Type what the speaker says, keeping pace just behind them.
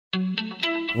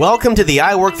Welcome to the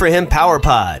I Work For Him Power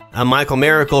Pod. I'm Michael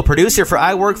Miracle, producer for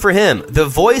I Work For Him, the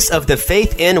voice of the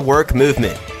Faith in Work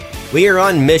movement. We are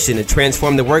on mission to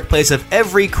transform the workplace of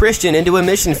every Christian into a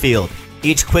mission field.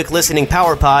 Each quick listening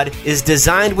Power Pod is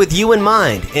designed with you in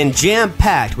mind and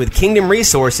jam-packed with kingdom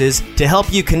resources to help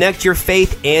you connect your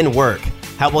faith and work.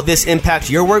 How will this impact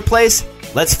your workplace?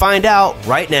 Let's find out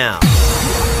right now.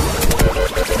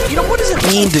 You know, what does it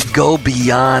mean to go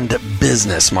beyond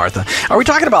business, Martha? Are we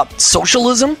talking about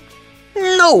socialism?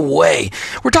 No way.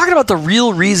 We're talking about the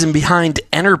real reason behind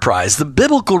enterprise, the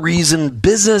biblical reason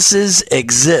businesses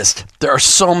exist. There are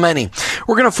so many.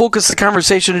 We're going to focus the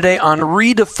conversation today on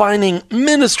redefining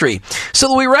ministry so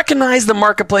that we recognize the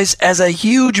marketplace as a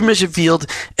huge mission field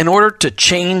in order to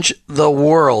change the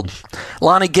world.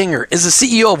 Lonnie Ginger is the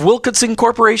CEO of Wilkinson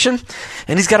Corporation,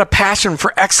 and he's got a passion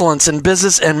for excellence in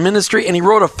business and ministry, and he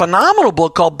wrote a phenomenal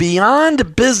book called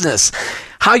Beyond Business: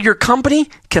 How Your Company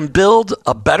Can Build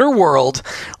a Better World.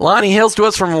 Lonnie hails to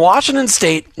us from Washington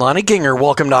State. Lonnie Ginger,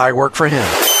 welcome to I Work For Him.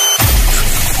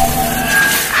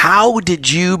 How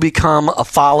did you become a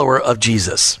follower of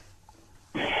Jesus?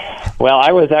 Well,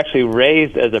 I was actually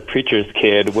raised as a preacher's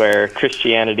kid where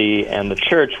Christianity and the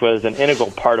church was an integral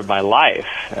part of my life.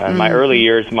 In my early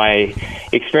years, my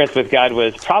experience with God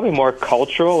was probably more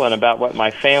cultural and about what my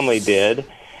family did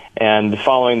and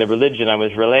following the religion I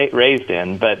was raised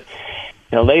in. But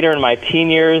later in my teen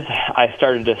years, I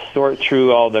started to sort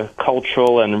through all the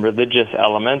cultural and religious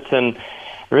elements and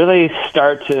really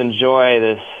start to enjoy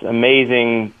this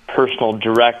amazing personal,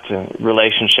 direct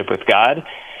relationship with God.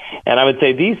 And I would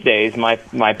say these days, my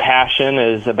passion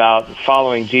is about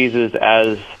following Jesus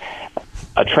as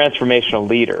a transformational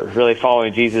leader, really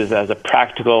following Jesus as a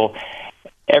practical,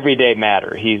 everyday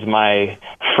matter. He's my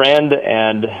friend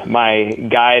and my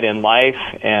guide in life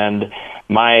and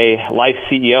my life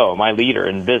CEO, my leader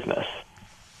in business.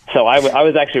 So I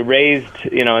was actually raised,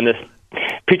 in this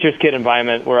preacher's kid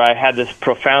environment where I had this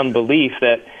profound belief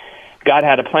that God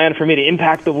had a plan for me to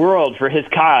impact the world for his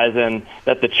cause and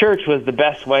that the church was the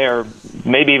best way or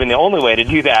maybe even the only way to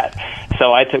do that.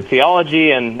 So I took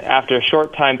theology, and after a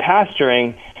short time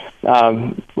pastoring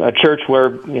a church where,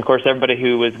 of course, everybody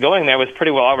who was going there was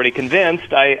pretty well already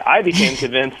convinced, I became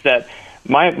convinced that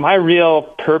my real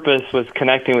purpose was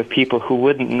connecting with people who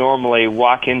wouldn't normally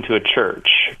walk into a church.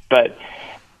 But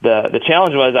the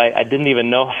challenge was I didn't even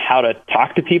know how to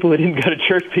talk to people who didn't go to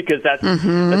church because that's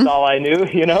all I knew,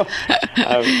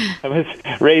 I was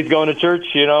raised going to church,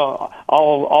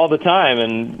 all the time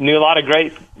and knew a lot of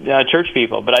great church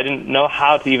people, but I didn't know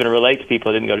how to even relate to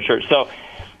people who didn't go to church. So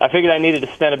I figured I needed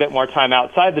to spend a bit more time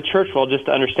outside the church world just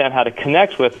to understand how to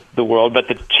connect with the world. But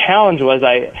the challenge was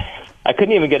I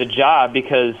couldn't even get a job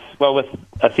because, well, with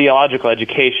a theological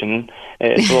education,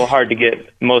 it's a little hard to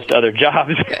get most other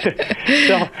jobs.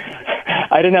 So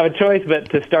I didn't have a choice but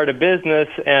to start a business,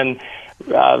 and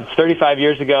 35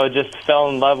 years ago, just fell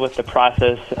in love with the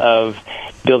process of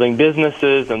building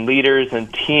businesses and leaders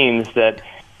and teams that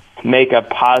make a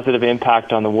positive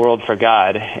impact on the world for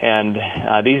God. And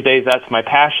these days, that's my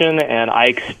passion, and I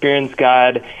experience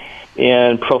God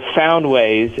in profound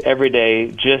ways every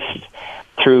day just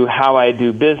through how I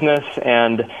do business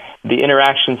and the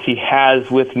interactions he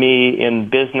has with me in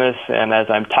business, and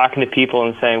as I'm talking to people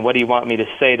and saying, what do you want me to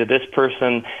say to this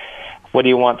person? What do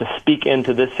you want to speak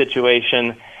into this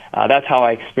situation? That's how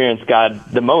I experience God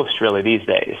the most, really, these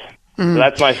days. So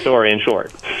that's my story in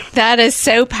short. That is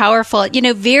so powerful.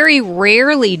 Very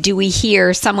rarely do we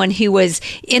hear someone who was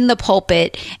in the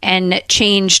pulpit and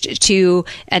changed to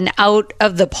an out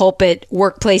of the pulpit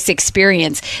workplace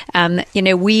experience.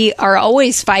 We are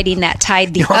always fighting that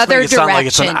tide the other direction. Like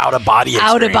it's an out of body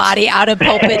experience. Out of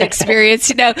pulpit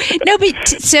experience. No, but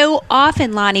so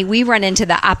often, Lonnie, we run into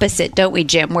the opposite, don't we,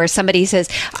 Jim? Where somebody says,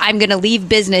 "I'm going to leave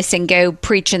business and go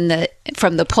preach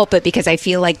from the pulpit because I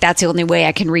feel like that's the only way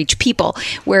I can reach people."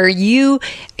 Where you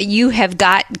have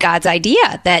got God's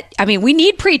idea that, we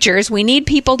need preachers, we need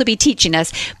people to be teaching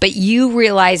us, but you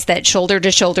realize that shoulder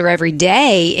to shoulder every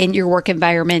day in your work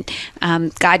environment,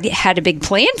 God had a big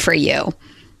plan for you.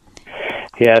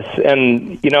 Yes,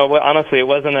 and honestly, it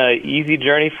wasn't an easy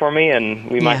journey for me,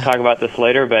 and we might talk about this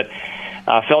later, but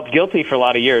felt guilty for a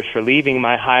lot of years for leaving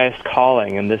my highest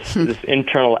calling and this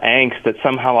internal angst that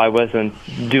somehow I wasn't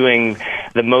doing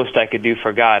the most I could do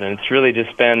for God. And it's really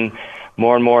just been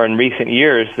more and more in recent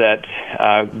years that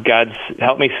God's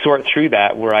helped me sort through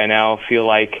that, where I now feel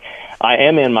like I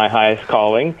am in my highest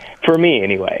calling, for me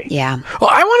anyway. Yeah. Well,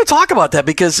 I want to talk about that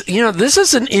because, this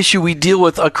is an issue we deal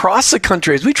with across the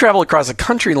country. As we travel across the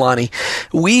country, Lonnie,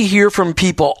 we hear from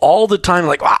people all the time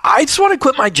like, I just want to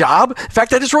quit my job. In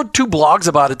fact, I just wrote 2 blogs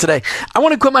about it today. I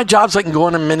want to quit my job so I can go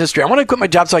into ministry. I want to quit my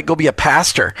job so I can go be a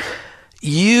pastor.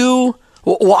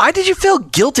 Why did you feel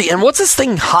guilty? And what's this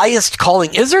thing, highest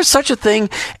calling? Is there such a thing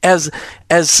as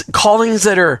callings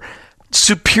that are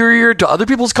superior to other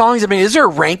people's callings? I mean, is there a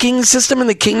ranking system in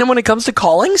the kingdom when it comes to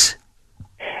callings?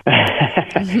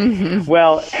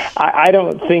 Well, I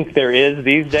don't think there is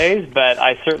these days, but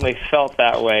I certainly felt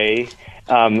that way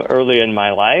early in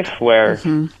my life, where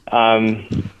my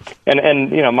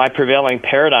prevailing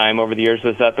paradigm over the years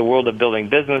was that the world of building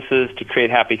businesses to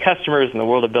create happy customers and the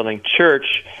world of building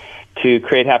church to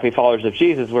create happy followers of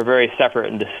Jesus were very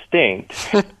separate and distinct.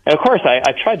 And of course,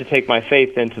 I tried to take my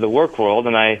faith into the work world,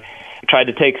 and I tried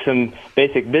to take some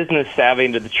basic business savvy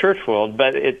into the church world,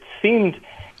 but it seemed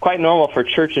quite normal for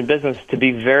church and business to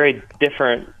be very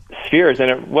different spheres. And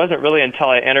it wasn't really until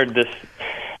I entered this,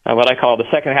 what I call the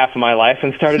second half of my life,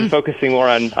 and started focusing more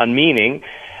on meaning,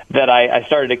 that I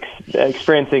started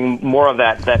experiencing more of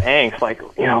that angst. Like,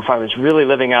 if I was really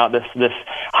living out this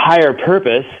higher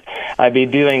purpose, I'd be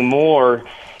doing more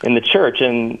in the church.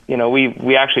 And,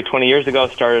 we actually 20 years ago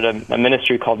started a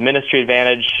ministry called Ministry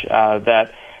Advantage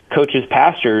that coaches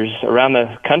pastors around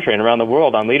the country and around the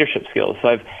world on leadership skills. So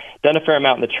I've done a fair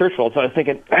amount in the church world. So I was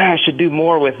thinking, I should do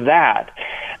more with that.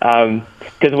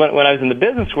 Because when I was in the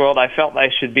business world, I felt I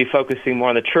should be focusing more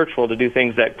on the church world to do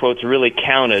things that, quotes, really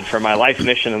counted for my life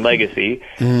mission and legacy.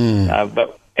 And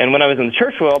when I was in the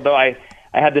church world, though, I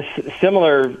had this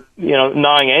similar,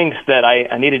 gnawing angst that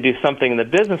I needed to do something in the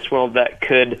business world that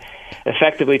could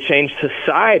effectively change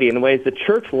society in ways the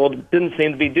church world didn't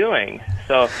seem to be doing.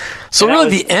 So really,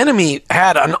 the enemy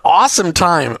had an awesome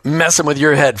time messing with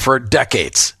your head for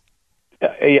decades.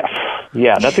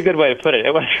 Yeah, that's a good way to put it.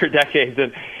 It was for decades,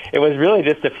 and it was really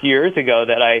just a few years ago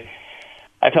that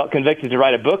I felt convicted to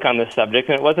write a book on this subject,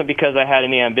 and it wasn't because I had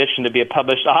any ambition to be a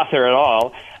published author at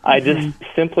all. I just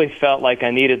simply felt like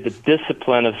I needed the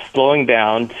discipline of slowing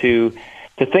down to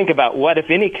think about what, if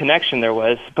any, connection there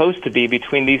was supposed to be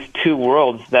between these two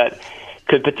worlds that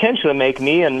could potentially make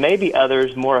me and maybe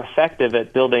others more effective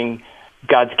at building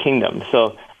God's kingdom.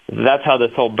 So that's how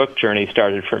this whole book journey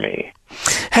started for me.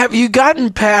 Have you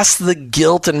gotten past the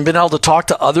guilt and been able to talk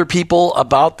to other people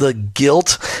about the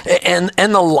guilt and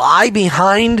the lie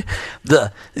behind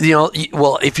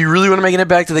if you really want to make it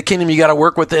back to the kingdom, you got to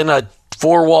work within a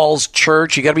 4 walls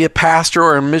church. You got to be a pastor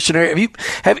or a missionary.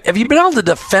 Have you been able to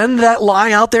defend that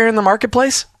lie out there in the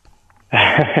marketplace?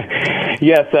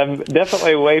 Yes, I'm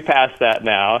definitely way past that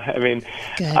now. I mean,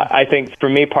 I think for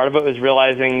me, part of it was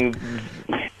realizing,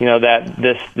 that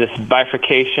this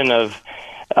bifurcation of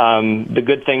the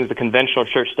good things the conventional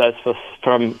church does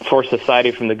for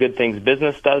society from the good things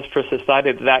business does for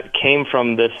society, that came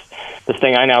from this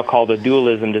thing I now call the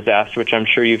dualism disaster, which I'm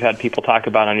sure you've had people talk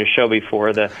about on your show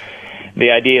before, the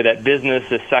idea that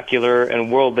business is secular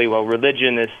and worldly, while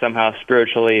religion is somehow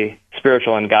spiritual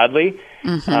and godly.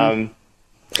 That's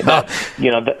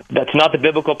not the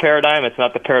biblical paradigm. It's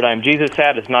not the paradigm Jesus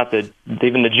had. It's not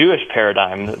even the Jewish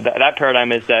paradigm. That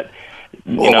paradigm is that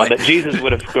that Jesus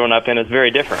would have grown up in is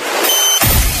very different.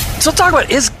 So talk about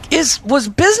was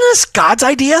business God's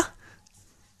idea?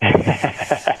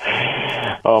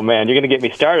 Oh man, you're going to get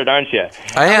me started, aren't you?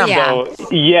 I am.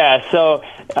 So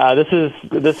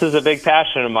this is a big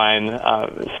passion of mine,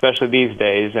 especially these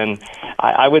days. And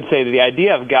I would say that the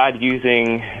idea of God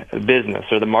using business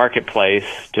or the marketplace,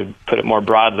 to put it more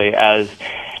broadly, as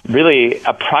really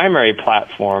a primary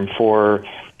platform for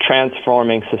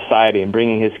transforming society and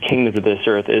bringing His kingdom to this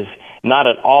earth is not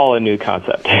at all a new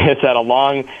concept. It's had a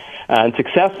long and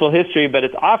successful history, but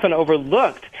it's often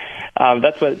overlooked.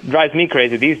 That's what drives me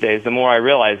crazy these days, the more I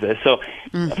realize this. So,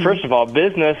 first of all,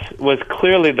 business was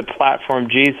clearly the platform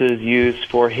Jesus used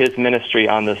for His ministry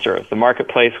on this earth. The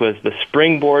marketplace was the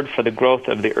springboard for the growth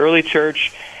of the early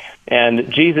church,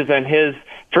 and Jesus and His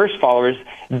first followers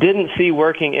didn't see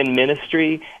working in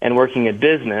ministry and working in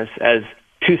business as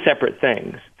two separate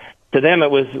things. To them,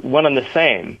 it was one and the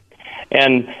same.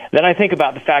 And then I think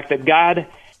about the fact that God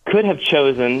could have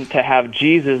chosen to have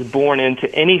Jesus born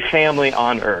into any family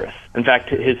on earth. In fact,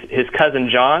 his cousin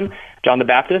John the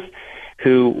Baptist,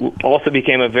 who also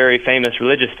became a very famous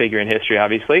religious figure in history,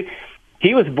 obviously,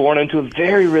 he was born into a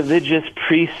very religious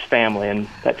priest family, and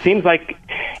that seems like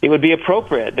it would be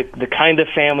appropriate, the kind of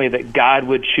family that God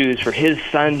would choose for His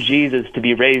son Jesus to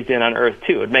be raised in on earth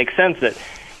too. It makes sense that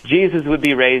Jesus would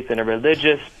be raised in a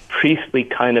religious, priestly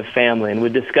kind of family and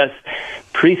would discuss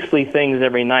priestly things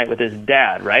every night with his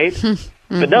dad, right?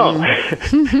 But no,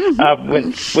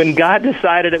 when God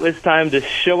decided it was time to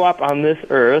show up on this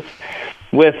earth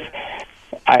with,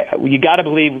 you got to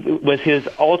believe, was his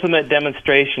ultimate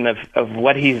demonstration of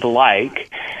what he's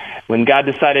like. When God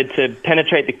decided to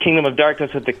penetrate the kingdom of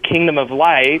darkness with the kingdom of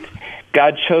light,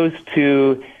 God chose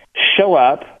to show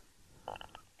up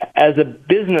as a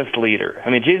business leader. I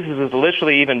mean, Jesus was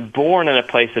literally even born in a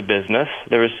place of business.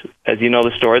 There was, as you know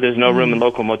the story, there's no room in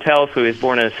local motels, so he was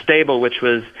born in a stable, which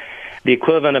was the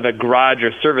equivalent of a garage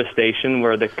or service station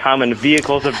where the common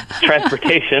vehicles of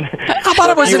transportation. How about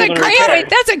it was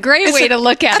that's a great way to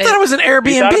look at it. I thought it was an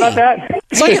Airbnb. You thought about that?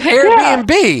 It's like an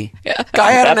Airbnb. Yeah.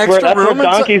 Guy had an extra room. That's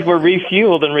where donkeys were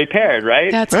refueled and repaired,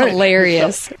 right? That's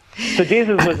hilarious. So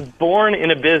Jesus was born in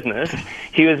a business.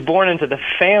 He was born into the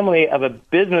family of a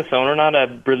business owner, not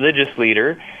a religious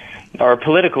leader or a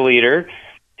political leader.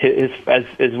 As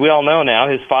we all know now,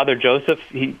 his father Joseph,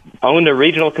 he owned a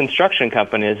regional construction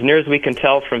company. As near as we can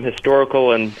tell from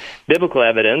historical and biblical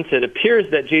evidence, it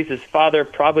appears that Jesus' father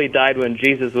probably died when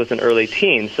Jesus was an early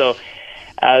teen. So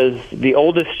as the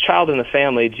oldest child in the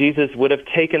family, Jesus would have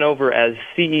taken over as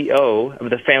CEO of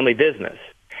the family business.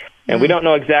 And we don't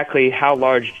know exactly how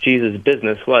large Jesus'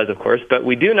 business was, of course, but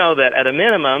we do know that at a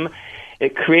minimum,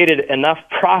 it created enough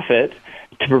profit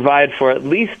to provide for at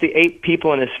least the 8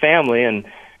 people in his family, and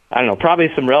I don't know,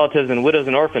 probably some relatives and widows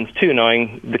and orphans too,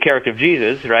 knowing the character of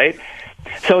Jesus, right?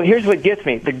 So here's what gets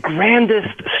me. The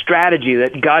grandest strategy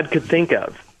that God could think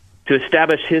of to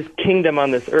establish his kingdom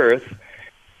on this earth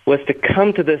was to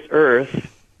come to this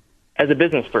earth as a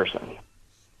business person.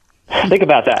 Think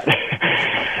about that.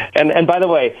 And by the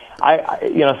way,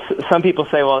 some people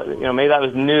say, well, maybe that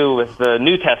was new with the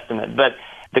New Testament, but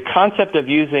the concept of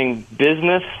using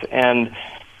business and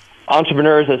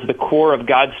entrepreneurs as the core of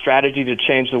God's strategy to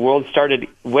change the world started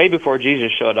way before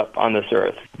Jesus showed up on this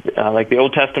earth. Like the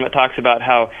Old Testament talks about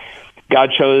how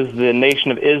God chose the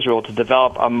nation of Israel to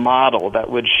develop a model that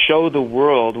would show the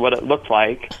world what it looked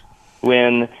like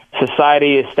when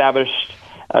society established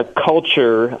a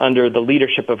culture under the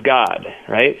leadership of God,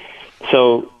 right?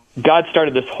 So God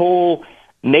started this whole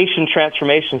nation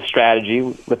transformation strategy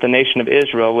with the nation of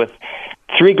Israel with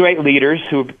 3 great leaders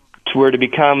who were to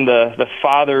become the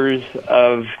fathers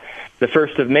of the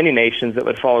first of many nations that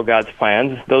would follow God's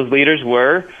plans. Those leaders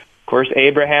were, of course,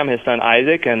 Abraham, his son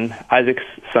Isaac, and Isaac's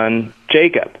son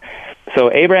Jacob.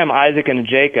 So Abraham, Isaac, and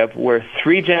Jacob were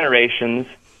 3 generations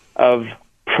of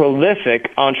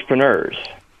prolific entrepreneurs.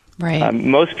 Right.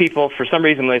 Most people, for some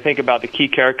reason, when they think about the key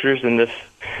characters in this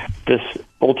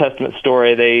Old Testament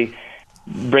story, they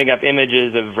bring up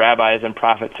images of rabbis and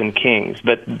prophets and kings.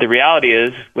 But the reality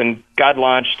is, when God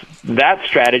launched that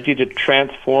strategy to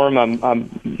transform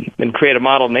and create a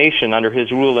model nation under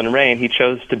his rule and reign, he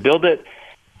chose to build it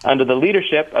under the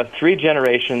leadership of 3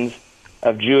 generations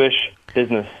of Jewish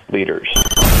business leaders.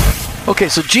 Okay,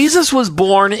 so Jesus was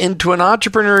born into an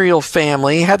entrepreneurial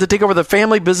family, had to take over the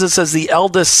family business as the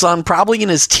eldest son, probably in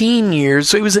his teen years.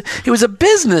 So he was a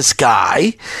business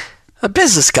guy. A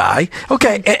business guy.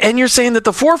 Okay, and you're saying that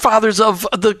the forefathers of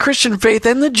the Christian faith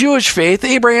and the Jewish faith,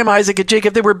 Abraham, Isaac, and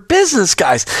Jacob, they were business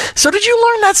guys. So did you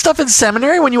learn that stuff in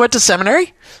seminary when you went to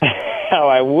seminary? Oh,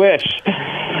 I wish.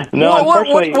 No,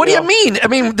 unfortunately. What do you mean? I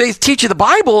mean, they teach you the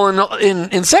Bible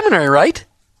in seminary, right?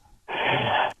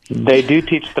 They do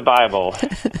teach the Bible,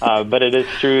 but it is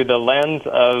through the lens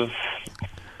of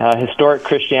historic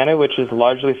Christianity, which is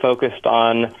largely focused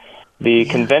on the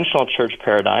conventional church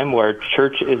paradigm, where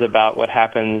church is about what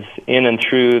happens in and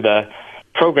through the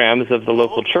programs of the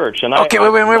local church. And wait.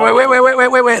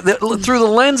 Through the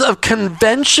lens of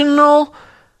conventional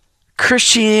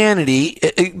Christianity.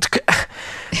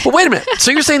 But wait a minute. So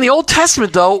you're saying the Old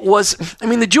Testament, though,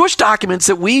 the Jewish documents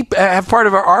that we have part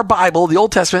of our Bible, the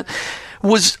Old Testament,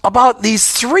 was about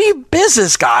these 3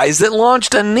 business guys that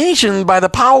launched a nation by the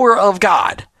power of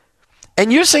God.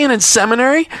 And you're saying in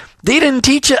seminary, they didn't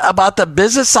teach you about the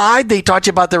business side, they taught you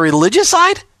about the religious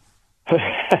side?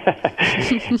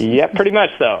 Yeah, pretty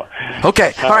much so.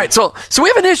 Okay, all right, so we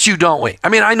have an issue, don't we? I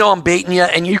mean, I know I'm baiting you,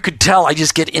 and you could tell I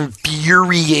just get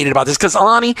infuriated about this, because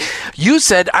Alani, you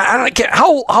said, I don't care,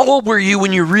 how old were you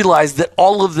when you realized that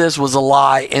all of this was a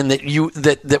lie, and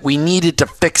that we needed to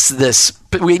fix this,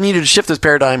 we needed to shift this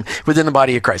paradigm within the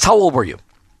body of Christ? How old were you?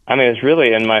 I mean, it was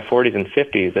really in my 40s and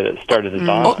 50s that it started to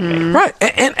dawn on me. Right.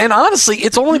 And honestly,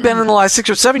 it's only been in the last 6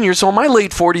 or 7 years, so in my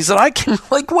late 40s, that I can,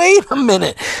 wait a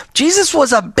minute. Jesus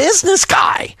was a business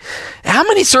guy. How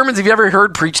many sermons have you ever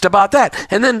heard preached about that?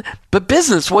 But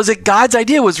business, was it God's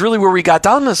idea? Was really where we got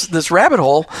down this rabbit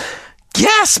hole.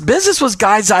 Yes, business was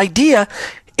God's idea.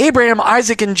 Abraham,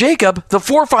 Isaac, and Jacob, the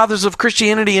forefathers of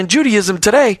Christianity and Judaism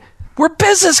today, were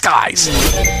business guys.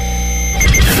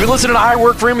 You're listening to I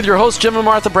Work For Him with your hosts, Jim and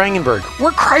Martha Brangenberg.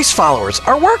 We're Christ followers.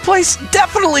 Our workplace,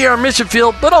 definitely our mission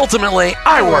field, but ultimately,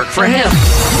 I work for Him.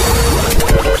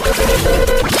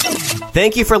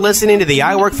 Thank you for listening to the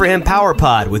I Work For Him Power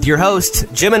Pod with your hosts,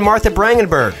 Jim and Martha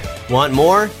Brangenberg. Want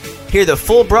more? Hear the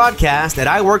full broadcast at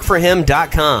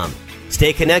iworkforhim.com.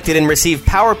 Stay connected and receive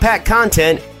Power Pack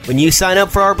content when you sign up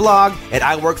for our blog at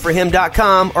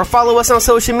iworkforhim.com or follow us on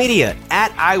social media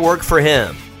at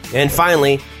iworkforhim. And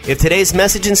finally, if today's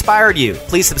message inspired you,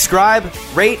 please subscribe,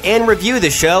 rate, and review the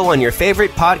show on your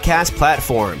favorite podcast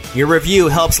platform. Your review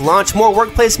helps launch more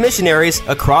workplace missionaries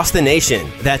across the nation.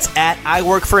 That's at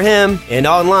iWorkForHim and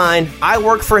online,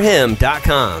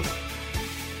 iworkforhim.com.